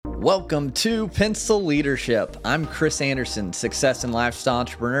Welcome to Pencil Leadership. I'm Chris Anderson, success and lifestyle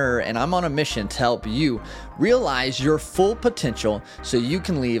entrepreneur, and I'm on a mission to help you realize your full potential so you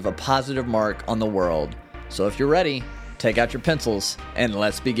can leave a positive mark on the world. So if you're ready, take out your pencils and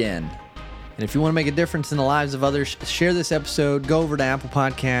let's begin. And if you want to make a difference in the lives of others, share this episode, go over to Apple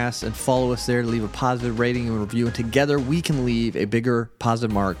Podcasts and follow us there to leave a positive rating and review. And together we can leave a bigger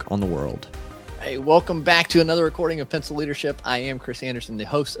positive mark on the world. Hey, welcome back to another recording of Pencil Leadership. I am Chris Anderson, the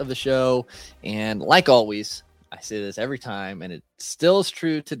host of the show. And like always, I say this every time, and it still is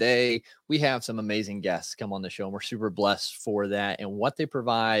true today. We have some amazing guests come on the show, and we're super blessed for that. And what they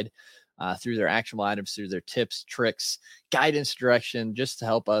provide through their actionable items, through their tips, tricks, guidance, direction, just to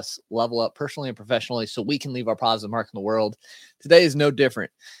help us level up personally and professionally so we can leave our positive mark in the world. Today is no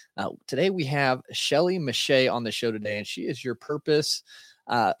different. Today we have Shelley Meche'tte on the show today, and she is your purpose.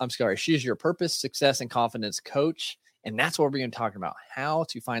 She is your purpose, success, and confidence coach. And that's what we're going to talk about, how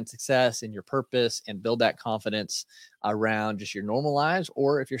to find success in your purpose and build that confidence around just your normal lives,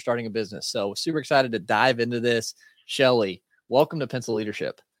 or if you're starting a business. So super excited to dive into this. Shelley, welcome to Pencil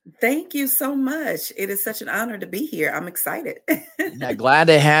Leadership. Thank you so much. It is such an honor to be here. I'm excited. Yeah, glad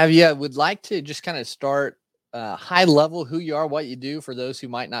to have you. I would like to just kind of start high level, who you are, what you do for those who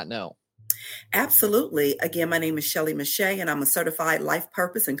might not know. Absolutely. Again, my name is Shelley Meche'tte, and I'm a certified life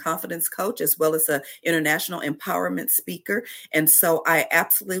purpose and confidence coach, as well as an international empowerment speaker. And so I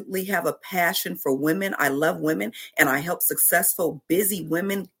absolutely have a passion for women. I love women, and I help successful, busy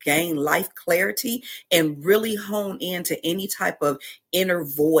women gain life clarity and really hone into any type of inner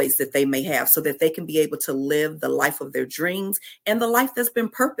voice that they may have so that they can be able to live the life of their dreams and the life that's been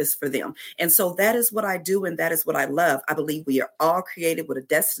purposed for them. And so that is what I do, and that is what I love. I believe we are all created with a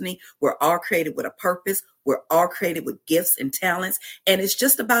destiny. We're all created with a purpose. We're all created with gifts and talents. And it's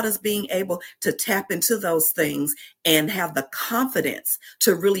just about us being able to tap into those things and have the confidence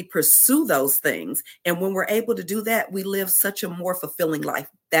to really pursue those things. And when we're able to do that, we live such a more fulfilling life.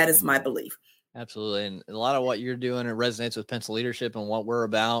 That is my belief. Absolutely. And a lot of what you're doing, it resonates with Pencil Leadership and what we're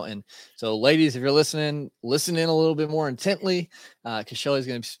about. And so ladies, if you're listening, listen in a little bit more intently, because Shelley's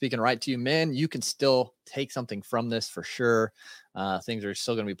going to be speaking right to you. Men, you can still take something from this for sure. Things are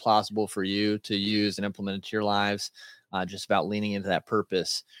still going to be plausible for you to use and implement into your lives. Just about leaning into that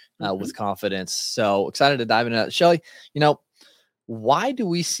purpose with confidence. So excited to dive into that. Shelley, why do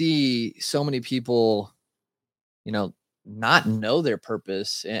we see so many people, not know their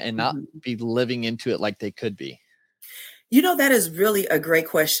purpose and not be living into it like they could be? That is really a great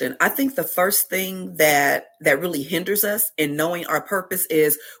question. I think the first thing that really hinders us in knowing our purpose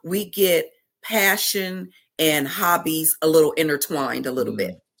is we get passion and hobbies a little intertwined a little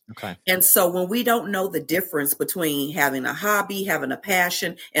bit. Okay. And so when we don't know the difference between having a hobby, having a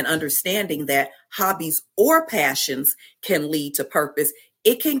passion, and understanding that hobbies or passions can lead to purpose,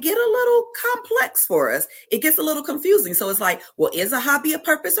 it can get a little complex for us. It gets a little confusing. So it's like, well, is a hobby a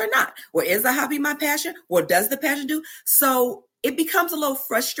purpose or not? Or is a hobby my passion? What does the passion do? So it becomes a little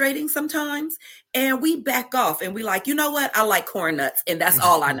frustrating sometimes. And we back off and we like, you know what? I like corn nuts, and that's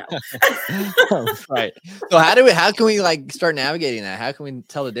all I know. Right. So how can we start navigating that? How can we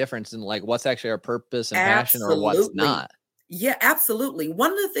tell the difference in what's actually our purpose and passion or what's not? Yeah, absolutely.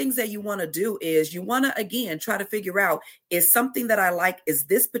 One of the things that you want to do is you want to, again, try to figure out, is something that I like, is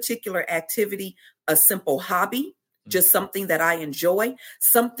this particular activity a simple hobby, just something that I enjoy,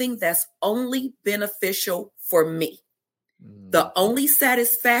 something that's only beneficial for me? The only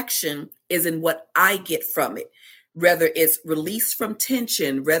satisfaction is in what I get from it, whether it's release from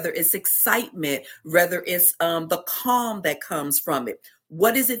tension, whether it's excitement, whether it's the calm that comes from it.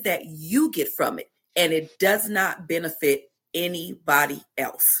 What is it that you get from it? And it does not benefit anybody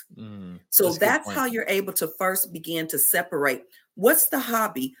else. So that's how you're able to first begin to separate what's the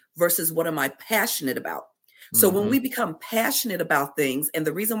hobby versus what am I passionate about. So when we become passionate about things, and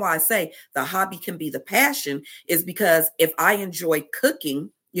the reason why I say the hobby can be the passion is because if I enjoy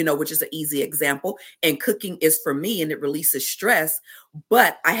cooking, which is an easy example, and cooking is for me and it releases stress,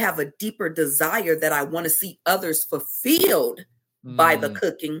 but I have a deeper desire that I want to see others fulfilled by the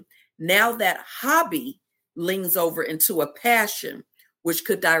cooking. Now that hobby leans over into a passion, which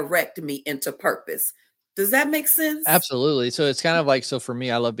could direct me into purpose. Does that make sense? Absolutely. So it's kind of so for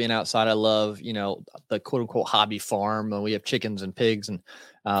me, I love being outside. I love, the quote unquote hobby farm. We have chickens and pigs and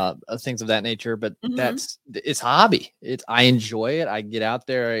things of that nature, but it's hobby. I enjoy it. I get out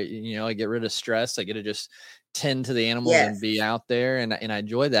there, I get rid of stress. I get to just tend to the animals and be out there. And I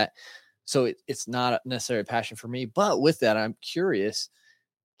enjoy that. So it's not necessarily a passion for me, but with that, I'm curious,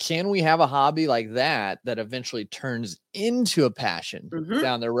 can we have a hobby like that eventually turns into a passion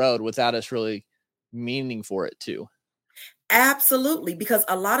down the road without us really meaning for it too? Absolutely, because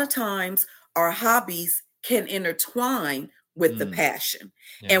a lot of times our hobbies can intertwine with the Mm, passion.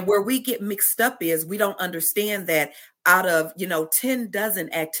 yeah. And where we get mixed up is we don't understand that out of, 10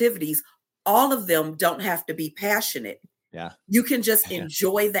 dozen activities, all of them don't have to be passionate. Yeah. You can just Yeah.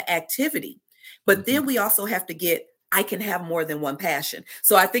 enjoy the activity. But Hmm. then we also have to get, I can have more than one passion.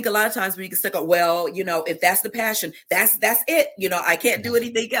 So I think a lot of times we get stuck on, well, if that's the passion, that's it. I can't do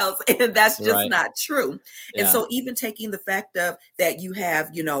anything else. And that's just Right. not true. And Yeah. so even taking the fact of that you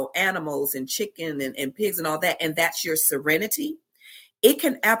have, animals and chicken and pigs and all that, and that's your serenity, it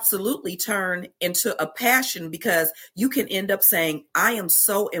can absolutely turn into a passion because you can end up saying, I am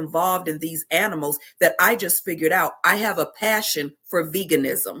so involved in these animals that I just figured out I have a passion for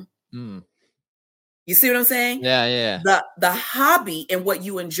veganism. Mm. You see what I'm saying? Yeah. Yeah. The hobby and what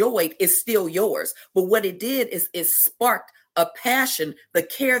you enjoyed is still yours. But what it did is it sparked a passion. The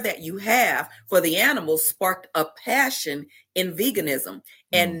care that you have for the animals sparked a passion in veganism. Mm.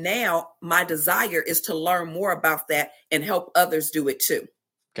 And now my desire is to learn more about that and help others do it too.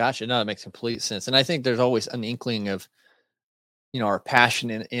 Gotcha. No, it makes complete sense. And I think there's always an inkling of, our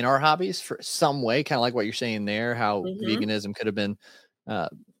passion in our hobbies for some way, kind of like what you're saying there, how Hmm. veganism could have been uh,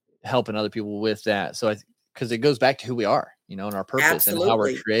 helping other people with that. So because it goes back to who we are, and our purpose and how we're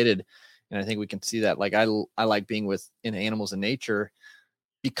Absolutely. created. And I think we can see that. Like I like being in animals and nature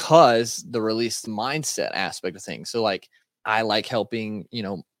because the release mindset aspect of things. So like I like helping,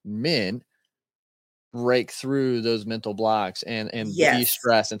 men break through those mental blocks and Yes.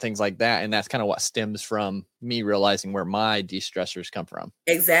 de-stress and things like that. And that's kind of what stems from me realizing where my de-stressors come from.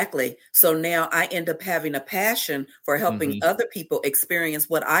 Exactly. So now I end up having a passion for helping Hmm. other people experience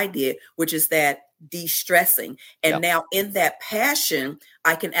what I did, which is that de-stressing. And Yep. now in that passion,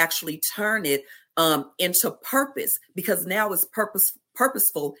 I can actually turn it into purpose because now it's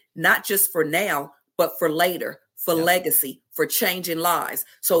purposeful, not just for now, but for later, for Yep. legacy, for changing lives.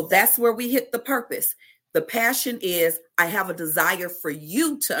 So that's where we hit the purpose. The passion is I have a desire for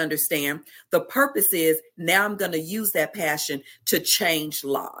you to understand. The purpose is now I'm going to use that passion to change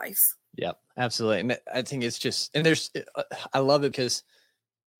lives. Yep. Absolutely. And I think it's just, and I love it because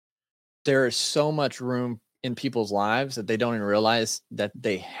there is so much room in people's lives that they don't even realize that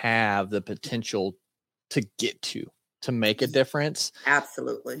they have the potential to get to make a difference.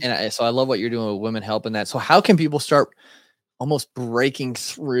 Absolutely. And so I love what you're doing with women helping that. So how can people start almost breaking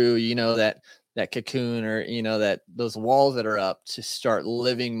through, that cocoon or, that those walls that are up to start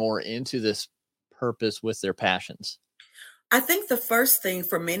living more into this purpose with their passions? I think the first thing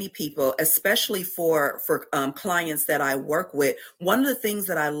for many people, especially for clients that I work with, one of the things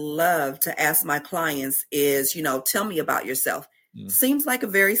that I love to ask my clients is, tell me about yourself. Mm. Seems like a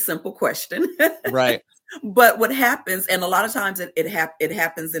very simple question. Right. But what happens, and a lot of times it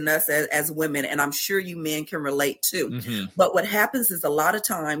happens in us as women, and I'm sure you men can relate too. Hmm. But what happens is a lot of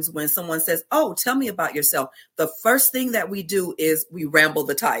times when someone says, "Oh, tell me about yourself," the first thing that we do is we ramble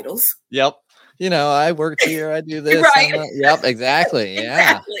the titles. Yep. I worked here. I do this. Right. I'm that. Yep. Exactly. Yeah.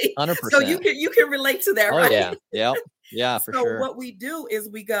 Exactly. So you 100%. can relate to that, Oh right? yeah. Yep. Yeah, for So sure. what we do is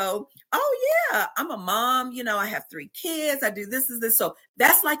we go, oh yeah, I'm a mom, I have 3 kids, I do this is this. So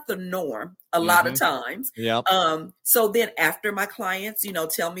that's like the norm a lot of Hmm. times. Yep. So then after my clients,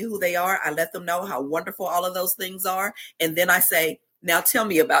 tell me who they are, I let them know how wonderful all of those things are. And then I say, now tell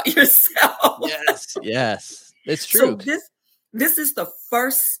me about yourself. Yes. Yes. It's true. So this is the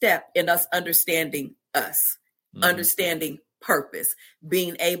first step in us understanding us, Hmm. understanding purpose,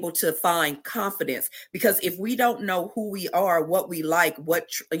 being able to find confidence. Because if we don't know who we are, what we like, what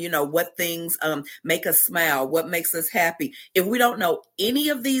things make us smile, what makes us happy, if we don't know any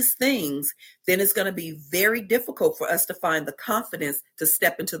of these things, then it's going to be very difficult for us to find the confidence to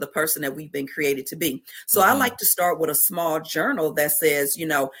step into the person that we've been created to be. So I Hmm. like to start with a small journal that says,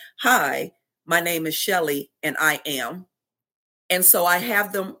 hi, my name is Shelley and I am. And so I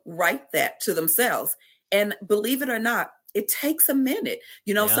have them write that to themselves. And believe it or not, it takes a minute.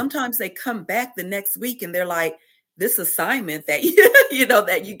 Yeah. Sometimes they come back the next week and they're like, this assignment that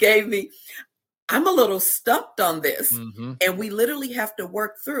that you gave me, I'm a little stumped on this. Hmm. And we literally have to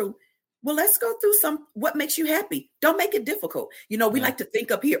work through, well, let's go through what makes you happy. Don't make it difficult. We Yeah. like to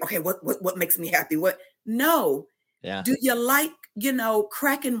think up here, okay, what makes me happy? What? No. Yeah. Do you like,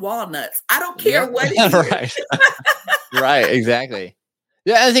 cracking walnuts? I don't Yep. care what it is. Right. Right. Exactly.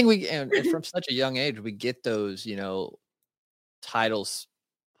 Yeah. I think and from such a young age, we get those, titles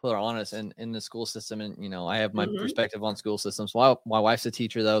put on us in the school system. And, I have my Mhm. perspective on school systems. Well, my wife's a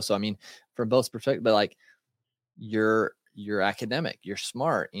teacher though. So, I mean, from both perspectives, but like you're academic, you're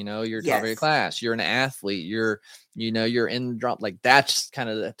smart, you're top of your Yes. class, you're an athlete, you're in drop, like that's kind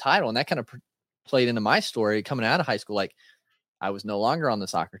of the title. And that kind of played into my story coming out of high school. Like I was no longer on the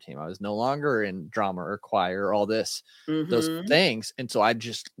soccer team. I was no longer in drama or choir or all those Mm-hmm. things. And so I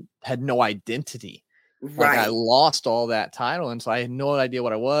just had no identity. Like I Right. lost all that title. And so I had no idea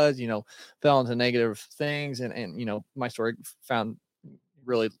what I was, fell into negative things and my story found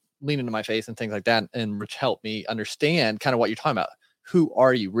really lean into my face and things like that. And which helped me understand kind of what you're talking about. Who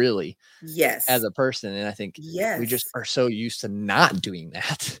are you really as Yes. a person? And I think we just Yes. are so used to not doing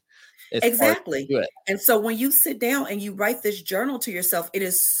that. It's hard to Exactly. do it. And so when you sit down and you write this journal to yourself, it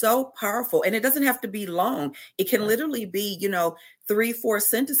is so powerful. And it doesn't have to be long. It can Right. literally be, 3-4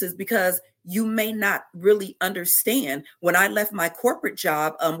 sentences, because you may not really understand. When I left my corporate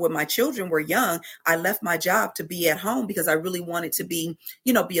job, when my children were young, I left my job to be at home because I really wanted to be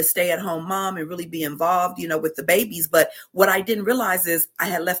a stay-at-home mom and really be involved, with the babies. But what I didn't realize is I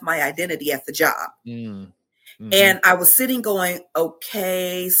had left my identity at the job. Mm. Mm-hmm. And I was sitting going,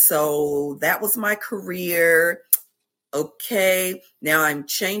 okay, so that was my career. Okay, now I'm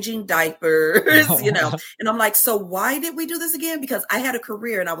changing diapers, and I'm like, so why did we do this again? Because I had a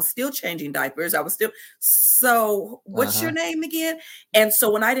career and I was still changing diapers. So what's your Uh-huh. name again? And so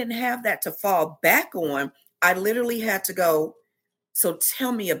when I didn't have that to fall back on, I literally had to go, so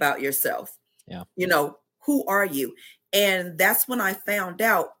tell me about yourself. Yeah. Who are you? And that's when I found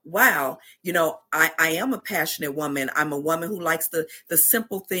out, wow, I am a passionate woman. I'm a woman who likes the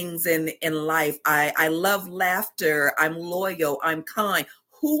simple things in life. I love laughter. I'm loyal. I'm kind.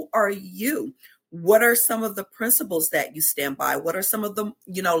 Who are you? What are some of the principles that you stand by? What are some of the,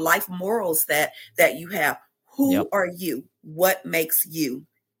 life morals that you have? Who Yep. are you? What makes you?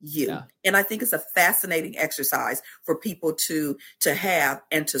 Yeah. And I think it's a fascinating exercise for people to have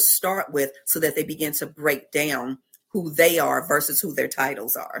and to start with, so that they begin to break down who they are versus who their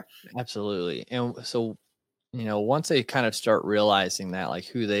titles are. Absolutely. And so, once they kind of start realizing that, like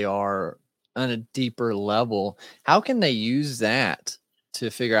who they are on a deeper level, how can they use that to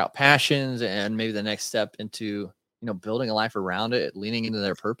figure out passions and maybe the next step into, building a life around it, leaning into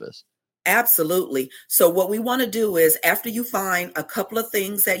their purpose? Absolutely. So what we want to do is, after you find a couple of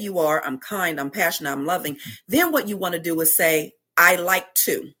things that you are, I'm kind, I'm passionate, I'm loving, then what you want to do is say, I like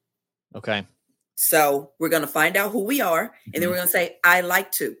to. Okay. So we're going to find out who we are, and then we're going to say, I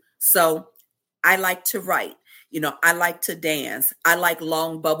like to. So I like to write. I like to dance. I like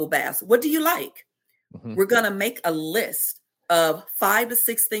long bubble baths. What do you like? Mm-hmm. We're going to make a list of 5 to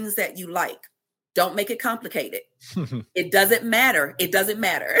 6 things that you like. Don't make it complicated. It doesn't matter. It doesn't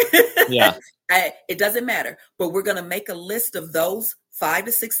matter. Yeah. It doesn't matter. But we're going to make a list of those 5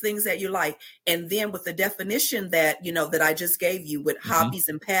 to 6 things that you like. And then with the definition that, that I just gave you with hobbies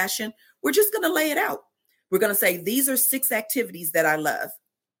and passion, we're just going to lay it out. We're going to say, these are 6 activities that I love.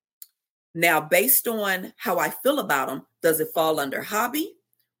 Now, based on how I feel about them, does it fall under hobby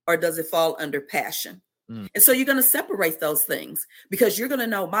or does it fall under passion? And so you're going to separate those things, because you're going to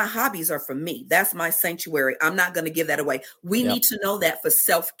know my hobbies are for me. That's my sanctuary. I'm not going to give that away. We need to know that for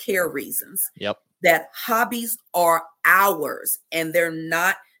self-care reasons. Yep. That hobbies are ours and they're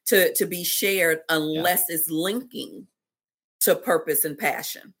not to be shared unless it's linking to purpose and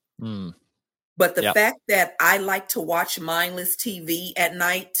passion. But the fact that I like to watch mindless TV at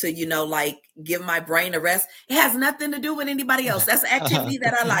night to, like give my brain a rest, it has nothing to do with anybody else. That's an activity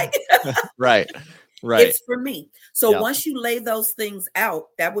that I like. Right. It's for me. So once you lay those things out,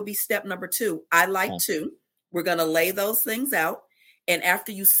 that would be step number 2. I like to. We're going to lay those things out. And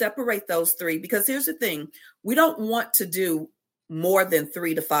after you separate those 3, because here's the thing, we don't want to do more than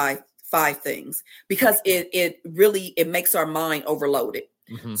 3 to 5 things, because it really makes our mind overloaded.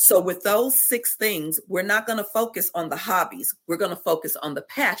 So with those 6 things, we're not going to focus on the hobbies. We're going to focus on the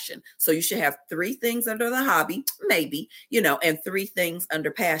passion. So you should have 3 things under the hobby, maybe, and 3 things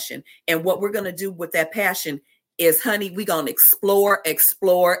under passion. And what we're going to do with that passion is, honey, we're going to explore.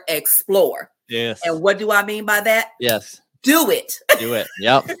 Yes. And what do I mean by that? Yes. Do it. Do it.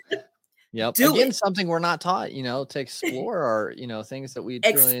 Yep. Yep. Do Again, it. something we're not taught, to explore or, things that we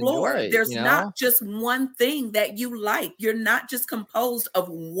truly Explore. enjoy. There's not just one thing that you like. You're not just composed of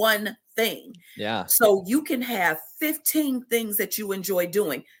one thing. Yeah. So you can have 15 things that you enjoy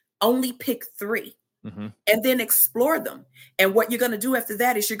doing. Only pick 3 and then explore them. And what you're going to do after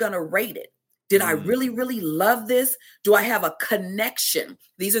that is you're going to rate it. Did I really, really love this? Do I have a connection?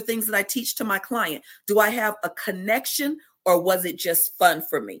 These are things that I teach to my client. Do I have a connection, or was it just fun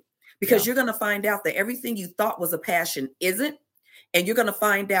for me? Because you're going to find out that everything you thought was a passion isn't. And you're going to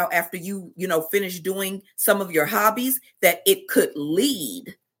find out after you finish doing some of your hobbies that it could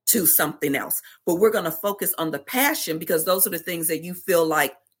lead to something else. But we're going to focus on the passion, because those are the things that you feel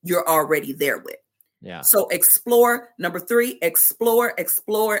like you're already there with. Yeah. So explore. Number 3, explore. That's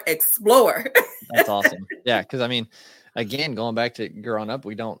awesome. Yeah. Cause again, going back to growing up,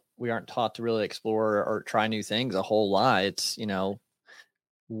 we aren't taught to really explore or try new things a whole lot. It's,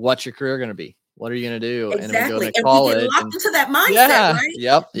 what's your career going to be? What are you going to do? And then we go Exactly. to And we get college locked and into that mindset, yeah, right?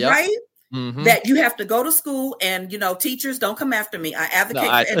 yep. Right? Mm-hmm. That you have to go to school and, teachers don't come after me. I advocate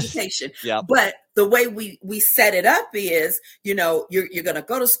for education. Yep. But the way we set it up is, you're going to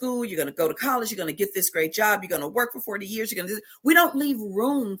go to school, you're going to go to college, you're going to get this great job, you're going to work for 40 years, we don't leave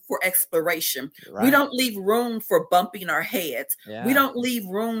room for exploration. Right. We don't leave room for bumping our heads. Yeah. We don't leave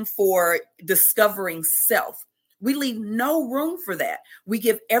room for discovering self. We leave no room for that. We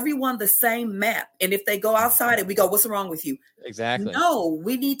give everyone the same map. And if they go outside and we go, what's wrong with you? Exactly. No,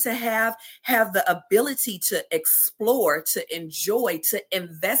 we need to have the ability to explore, to enjoy, to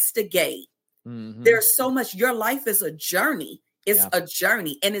investigate. Mm-hmm. There's so much. Your life is a journey. It's a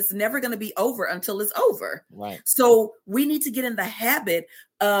journey, and it's never going to be over until it's over. Right. So we need to get in the habit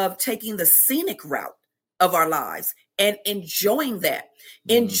of taking the scenic route of our lives and enjoying that.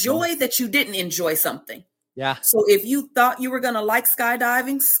 Mm-hmm. Enjoy that you didn't enjoy something. Yeah. So if you thought you were going to like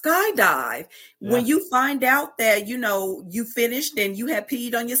skydiving, skydive. Yeah. When you find out that, you finished and you have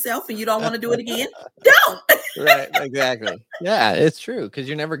peed on yourself and you don't want to do it again, don't. Right. Exactly. Yeah, it's true. Because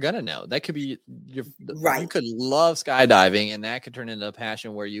you're never going to know. That could be right. You could love skydiving and that could turn into a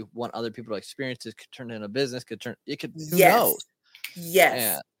passion where you want other people to experience it, could turn into a business, who knows? Yes.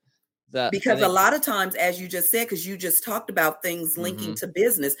 Yeah. Because a lot of times, as you just said, because you just talked about things linking to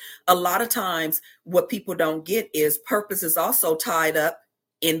business, a lot of times what people don't get is purpose is also tied up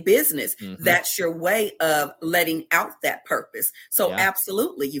in business. Mm-hmm. That's your way of letting out that purpose. So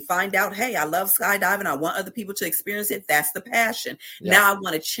absolutely, you find out, hey, I love skydiving. I want other people to experience it. That's the passion. Yeah. Now I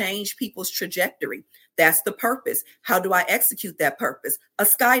want to change people's trajectory. That's the purpose. How do I execute that purpose? A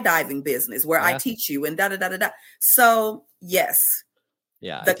skydiving business where I teach you and da-da-da-da-da. So yes.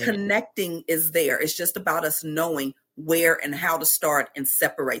 Yeah, the connecting is there. It's just about us knowing where and how to start and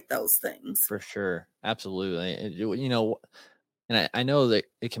separate those things. For sure. Absolutely. And I know that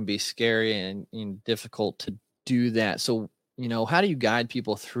it can be scary and difficult to do that. So, how do you guide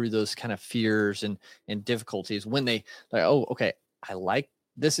people through those kind of fears and difficulties when they like, oh, okay,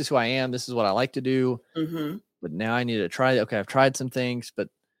 this is who I am. This is what I like to do. Mm-hmm. But now I need to try. Okay, I've tried some things, but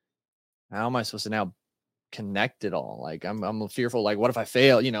how am I supposed to now connect it all? Like I'm fearful, like what if I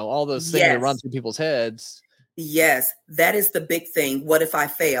fail, all those things that run through people's heads. Yes, that is the big thing. What if I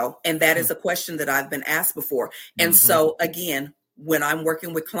fail? And that is a question that I've been asked before. And so again, when I'm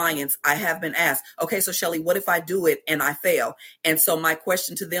working with clients, I have been asked, okay, so Shelley, what if I do it and I fail? And so my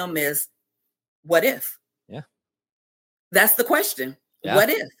question to them is, what if? Yeah. That's the question. Yeah. What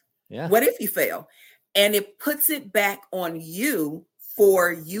if? Yeah. What if you fail? And it puts it back on you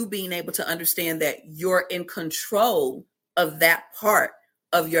for you being able to understand that you're in control of that part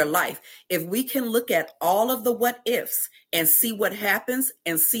of your life. If we can look at all of the what ifs and see what happens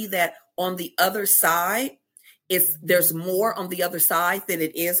and see that on the other side, if there's more on the other side than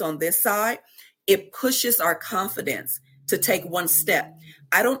it is on this side, it pushes our confidence to take one step.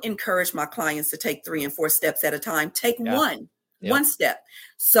 I don't encourage my clients to take 3 and 4 steps at a time. Take one step.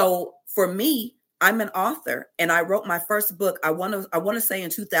 So for me, I'm an author and I wrote my first book. I want to say in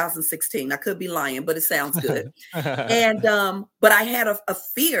 2016. I could be lying, but it sounds good. And but I had a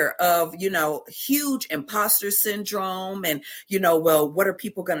fear of, huge imposter syndrome and, well, what are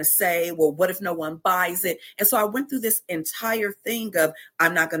people going to say? Well, what if no one buys it? And so I went through this entire thing of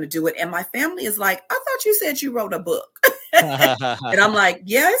I'm not going to do it. And my family is like, I thought you said you wrote a book. And I'm like,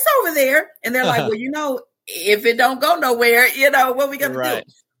 yeah, it's over there. And they're like, well, if it don't go nowhere, what we going to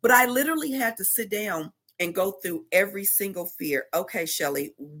do? But I literally had to sit down and go through every single fear. Okay,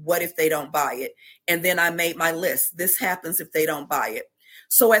 Shelley, what if they don't buy it? And then I made my list. This happens if they don't buy it.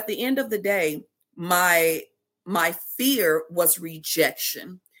 So at the end of the day, my fear was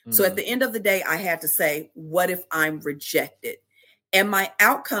rejection. So at the end of the day, I had to say, what if I'm rejected? And my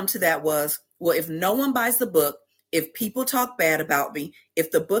outcome to that was, well, if no one buys the book, if people talk bad about me,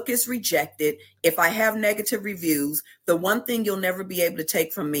 if the book is rejected, if I have negative reviews, the one thing you'll never be able to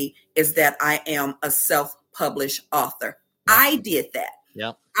take from me is that I am a self-published author. Yep. I did that.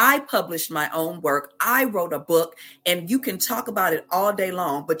 Yep. I published my own work. I wrote a book, and you can talk about it all day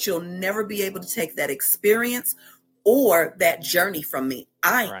long, but you'll never be able to take that experience or that journey from me.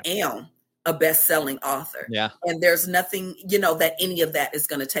 I am a best-selling author. Yeah. And there's nothing, that any of that is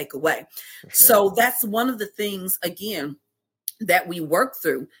going to take away. Sure. So that's one of the things, again, that we work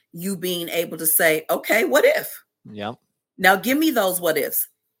through, you being able to say, okay, what if? Yep. Now give me those what ifs.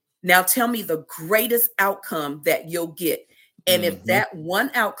 Now tell me the greatest outcome that you'll get. And if that one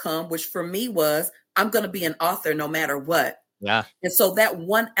outcome, which for me was, I'm going to be an author no matter what. Yeah. And so that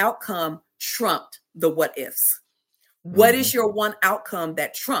one outcome trumped the what ifs. What Mm-hmm. is your one outcome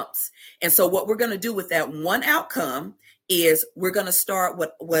that trumps? And so what we're going to do with that one outcome is we're going to start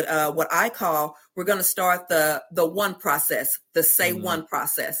what I call, we're going to start the one process, the say Mm-hmm. one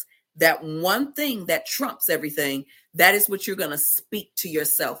process. That one thing that trumps everything, that is what you're going to speak to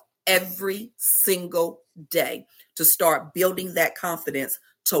yourself every single day to start building that confidence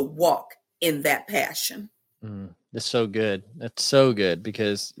to walk in that passion. That's so good. That's so good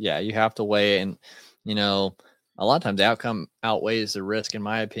because you have to weigh it, and a lot of times the outcome outweighs the risk, in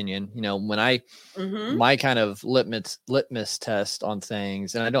my opinion. When Mm-hmm. my kind of litmus test on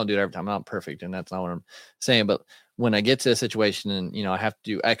things, and I don't do it every time. I'm not perfect, and that's not what I'm saying. But when I get to a situation and I have to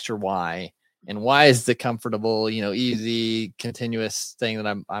do X or Y, and Y is the comfortable, easy, continuous thing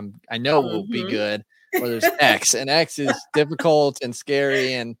that I know will be Mm-hmm. good. Or there's X, and X is difficult and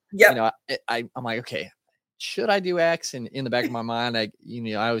scary, and Yep. I'm like, okay, should I do X? And in the back of my mind, I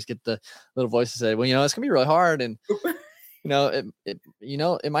always get the little voice that say, well, it's gonna be really hard, and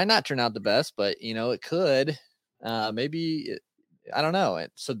it might not turn out the best, but it could. Maybe I don't know.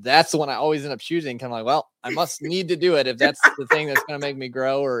 So that's the one I always end up choosing. Kind of like, well, I must need to do it if that's the thing that's going to make me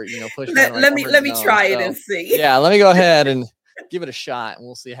grow or push me in the right comfort Let me zone. try it So and see. yeah, let me go ahead and give it a shot, and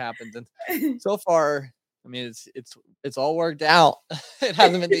we'll see what happens. And so far, I mean, it's all worked out. It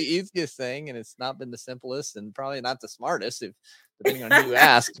hasn't been the easiest thing, and it's not been the simplest, and probably not the smartest, if depending on who you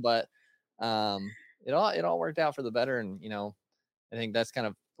ask. But it all worked out for the better, and I think that's kind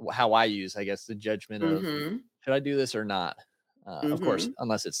of how I use, I guess, the judgment of Mm-hmm. should I do this or not. Of course, Mm-hmm.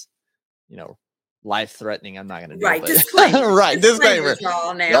 unless it's life threatening, I'm not going to do it. Right. But Disclaimers. right, disclaimer. Disclaimers,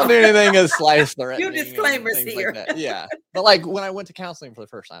 y'all, Don't now. do anything that's life threatening. Few disclaimers things here. like that. Yeah, but like when I went to counseling for the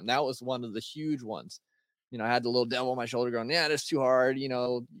first time, that was one of the huge ones. I had the little devil on my shoulder going, yeah, that's too hard.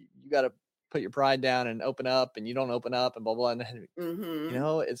 You got to put your pride down and open up, and you don't open up, and blah blah. And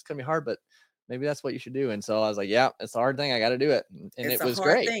Mm-hmm. it's gonna be hard, but maybe that's what you should do. And so I was like, yeah, it's a hard thing. I got to do it. And It's it a was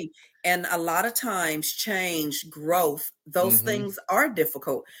hard great. thing. And a lot of times, change, growth, those Mm-hmm. things are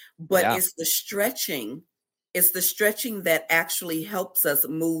difficult, but Yeah. it's the stretching. It's the stretching that actually helps us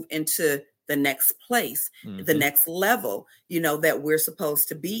move into the next place, the Mm-hmm. next level, that we're supposed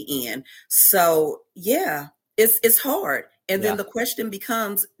to be in. So yeah, it's hard. And then Yeah. the question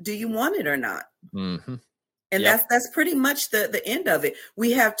becomes, do you want it or not? Mm-hmm. And Yep. that's pretty much the end of it.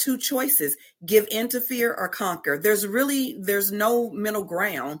 We have two choices: give in to fear or conquer. There's no middle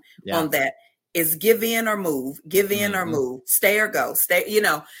ground Yeah. on that. It's give in or move, give in or Mm-hmm. move, stay or go, stay,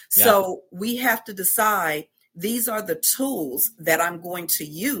 Yeah. So we have to decide, these are the tools that I'm going to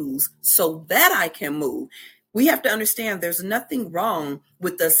use so that I can move. We have to understand there's nothing wrong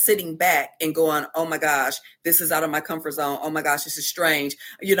with us sitting back and going, oh my gosh, this is out of my comfort zone. Oh my gosh, this is strange.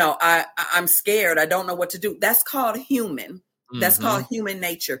 I'm scared. I don't know what to do. That's called human. That's Mm-hmm. called human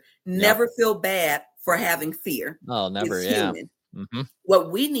nature. Yep. Never feel bad for having fear. Oh, never. It's Yeah. human. Mm-hmm.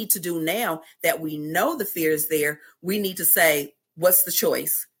 What we need to do now that we know the fear is there, we need to say, what's the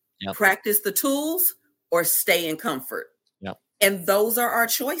choice? Yep. Practice the tools or stay in comfort. Yep. And those are our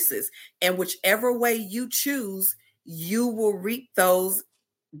choices. And whichever way you choose, you will reap those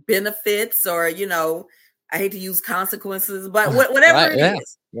benefits, or, I hate to use consequences, but whatever Right. it Yeah.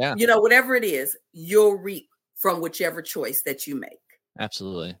 is, Yeah. whatever it is, you'll reap from whichever choice that you make.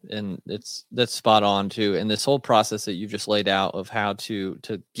 Absolutely. And that's spot on too. And this whole process that you just laid out of how to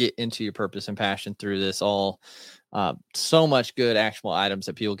get into your purpose and passion through this all, so much good actionable items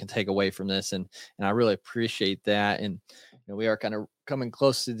that people can take away from this. And I really appreciate that. And we are kind of coming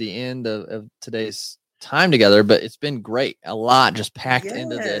close to the end of today's time together, but it's been great. A lot just packed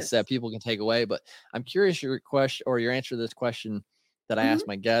into this Yes. that people can take away. But I'm curious your question or your answer to this question that I asked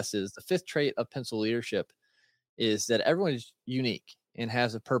my guests is the fifth trait of pencil leadership is that everyone is unique and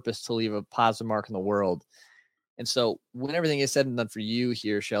has a purpose to leave a positive mark in the world. And so when everything is said and done for you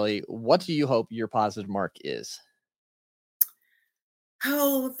here, Shelley, what do you hope your positive mark is?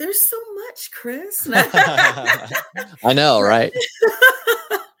 Oh, there's so much, Chris. I know, right?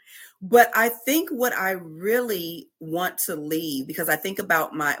 But I think what I really want to leave, because I think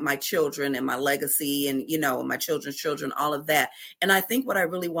about my children and my legacy and, my children's children, all of that. And I think what I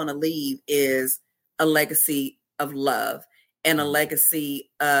really want to leave is a legacy of love and a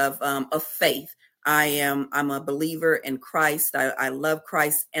legacy of faith. I'm a believer in Christ. I love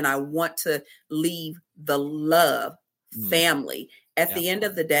Christ, and I want to leave the love family. At the end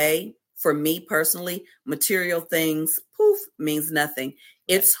of the day, for me personally, material things, poof, means nothing.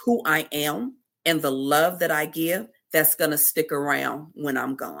 It's who I am and the love that I give that's going to stick around when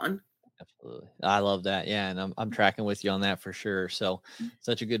I'm gone. Absolutely. I love that. Yeah. And I'm tracking with you on that for sure. So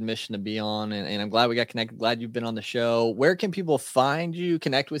such a good mission to be on. And I'm glad we got connected. Glad you've been on the show. Where can people find you,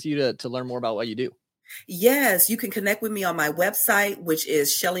 connect with you to learn more about what you do? Yes, you can connect with me on my website, which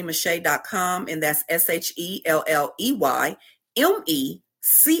is shelleymeche'tte.com, and that's ShelleyMeche'tte.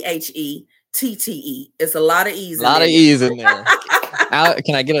 It's a lot of E's A in lot there. of E's in there.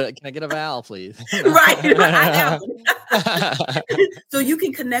 Can I get a vowel, please? Right. I have one. So you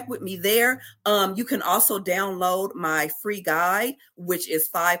can connect with me there. You can also download my free guide, which is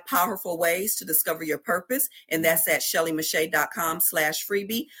 5 powerful ways to discover your purpose. And that's at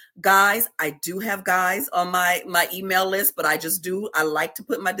shelleymeche'tte.com/freebie. Guys, I do have guys on my email list, but I like to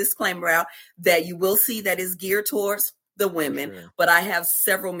put my disclaimer out that you will see that is geared towards the women, Sure. but I have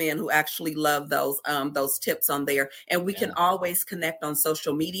several men who actually love those tips on there. And we can always connect on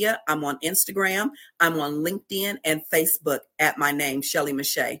social media. I'm on Instagram, I'm on LinkedIn and Facebook at my name, Shelley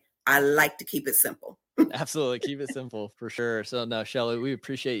Meche'tte. I like to keep it simple. Absolutely. Keep it simple for sure. So no, Shelley, we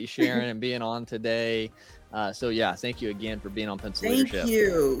appreciate you sharing and being on today. Thank you again for being on Pencil Leadership. Thank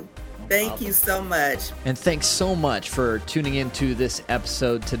you. Thank you so much. And thanks so much for tuning into this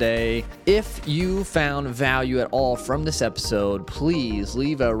episode today. If you found value at all from this episode, please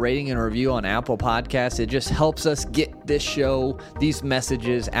leave a rating and review on Apple Podcasts. It just helps us get this show, these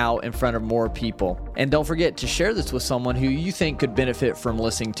messages out in front of more people. And don't forget to share this with someone who you think could benefit from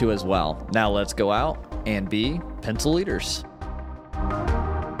listening to as well. Now let's go out and be Pencil Leaders.